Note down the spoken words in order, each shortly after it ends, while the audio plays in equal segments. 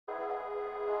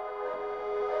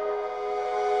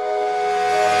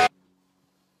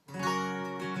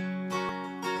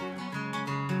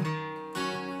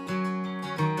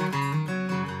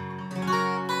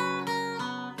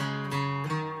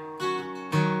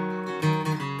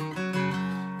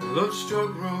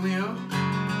Love-struck Romeo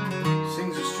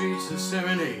sings the streets a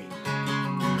serenade.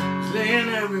 He's laying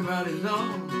everybody low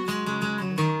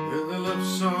with a love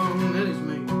song that he's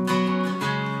made.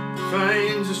 He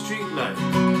finds a street light,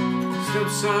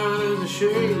 steps out of the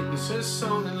shade, and says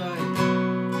something like,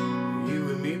 "You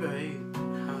and me, babe,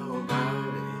 how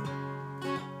about it?"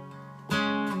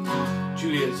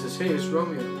 Juliet says, "Hey, it's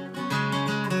Romeo.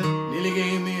 Nearly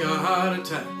gave me a heart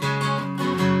attack.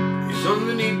 He's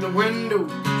underneath the window."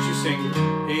 She sings,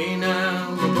 "Hey now,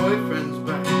 my boyfriend's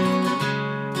back.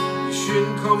 You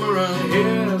shouldn't come around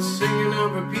here singing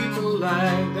over people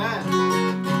like that.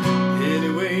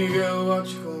 Anyway, girl, what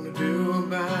you gonna do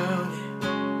about it?"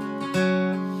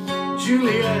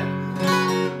 Juliet,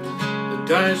 the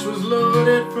dice was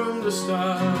loaded from the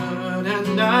start,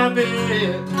 and I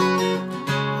bet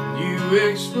you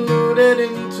exploded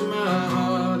into my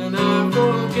heart, and I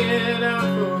forget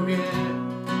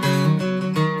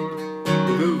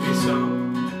movie song.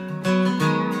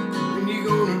 When you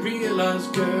gonna realize,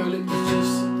 girl, it was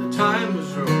just that the time was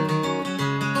wrong.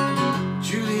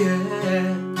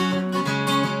 Juliet,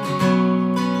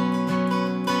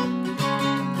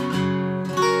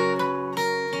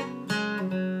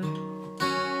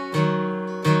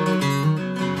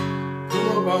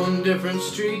 grew up on different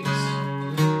streets,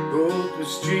 both the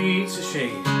streets of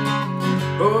shame,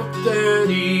 both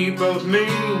dirty, both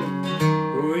mean.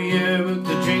 Oh yeah, but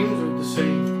the dreams were the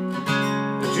same.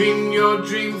 I dreamed your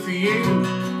dream for you,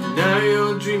 now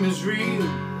your dream is real.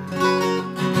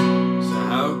 So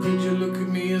how could you look at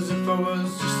me as if I was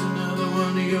just another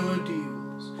one of your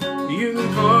deals? You can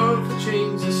fall for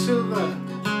chains of silver,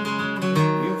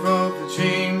 you can fall for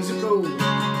chains of gold,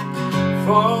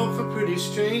 fall for pretty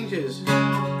strangers,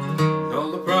 and all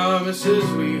the promises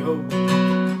we hold.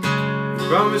 You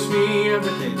promised me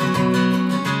everything,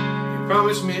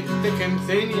 promise me thick and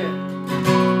thin, yeah.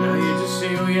 Now you just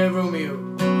say, "Oh yeah, Romeo,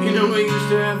 you know I used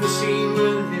to have the scene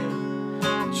with him."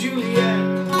 Juliet,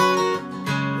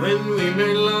 when we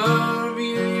made love,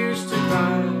 you used to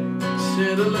cry.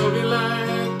 Said, "I love you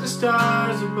like the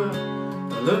stars above.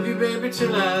 I love you, baby,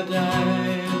 till I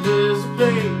die. And there's a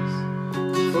place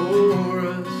for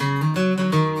us."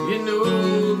 You know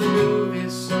the movie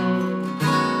song.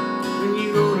 When you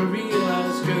gonna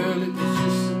realize, girl, it was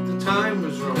just that the time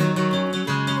was wrong.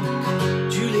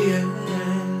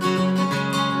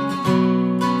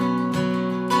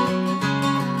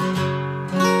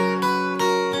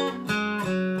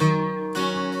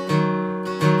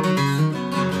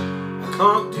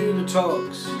 Can't do the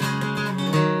talks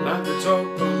like the talk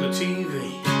on the TV.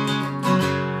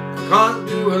 I can't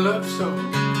do a love song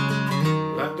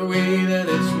like the way that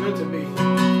it's meant to be.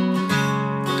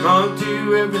 I can't do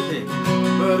everything,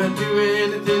 but I do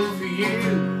anything for you.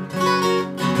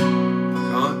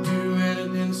 I can't do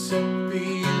anything except be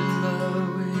in love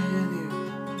with you.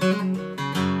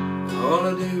 All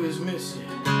I do is miss you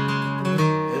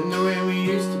and the way we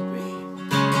used to be,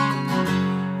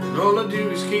 and all I do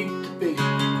is keep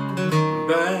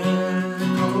bad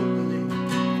company.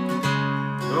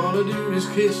 All I do is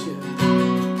kiss you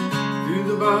through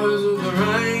the bars of the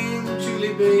Rhine,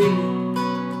 Julie, baby,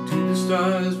 to the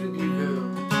stars with you, girl,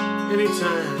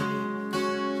 anytime.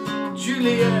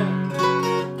 Juliet,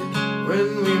 when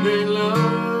we made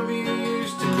love, you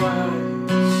used to cry.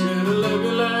 Said, "I love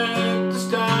you like the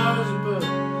stars above.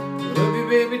 I love you,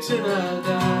 baby, till I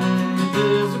die.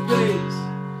 There's a place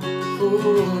for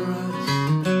us."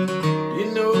 You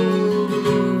know the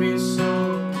movie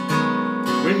song.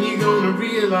 When you gonna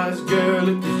realize, girl,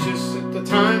 it was just that the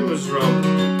time was wrong.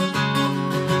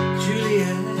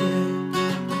 Juliet,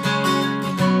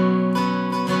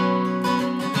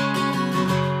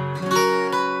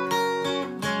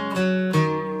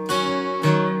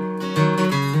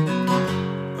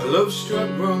 a love-struck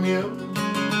Romeo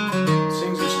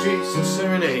sings the streets a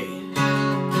serenade,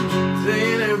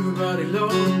 playing everybody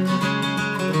low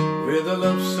with a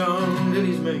love song that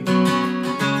he's made.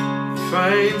 He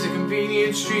finds a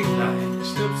convenient street light,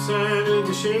 steps out of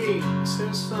the shade,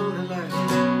 says something like,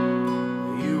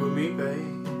 "You and me,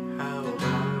 babe."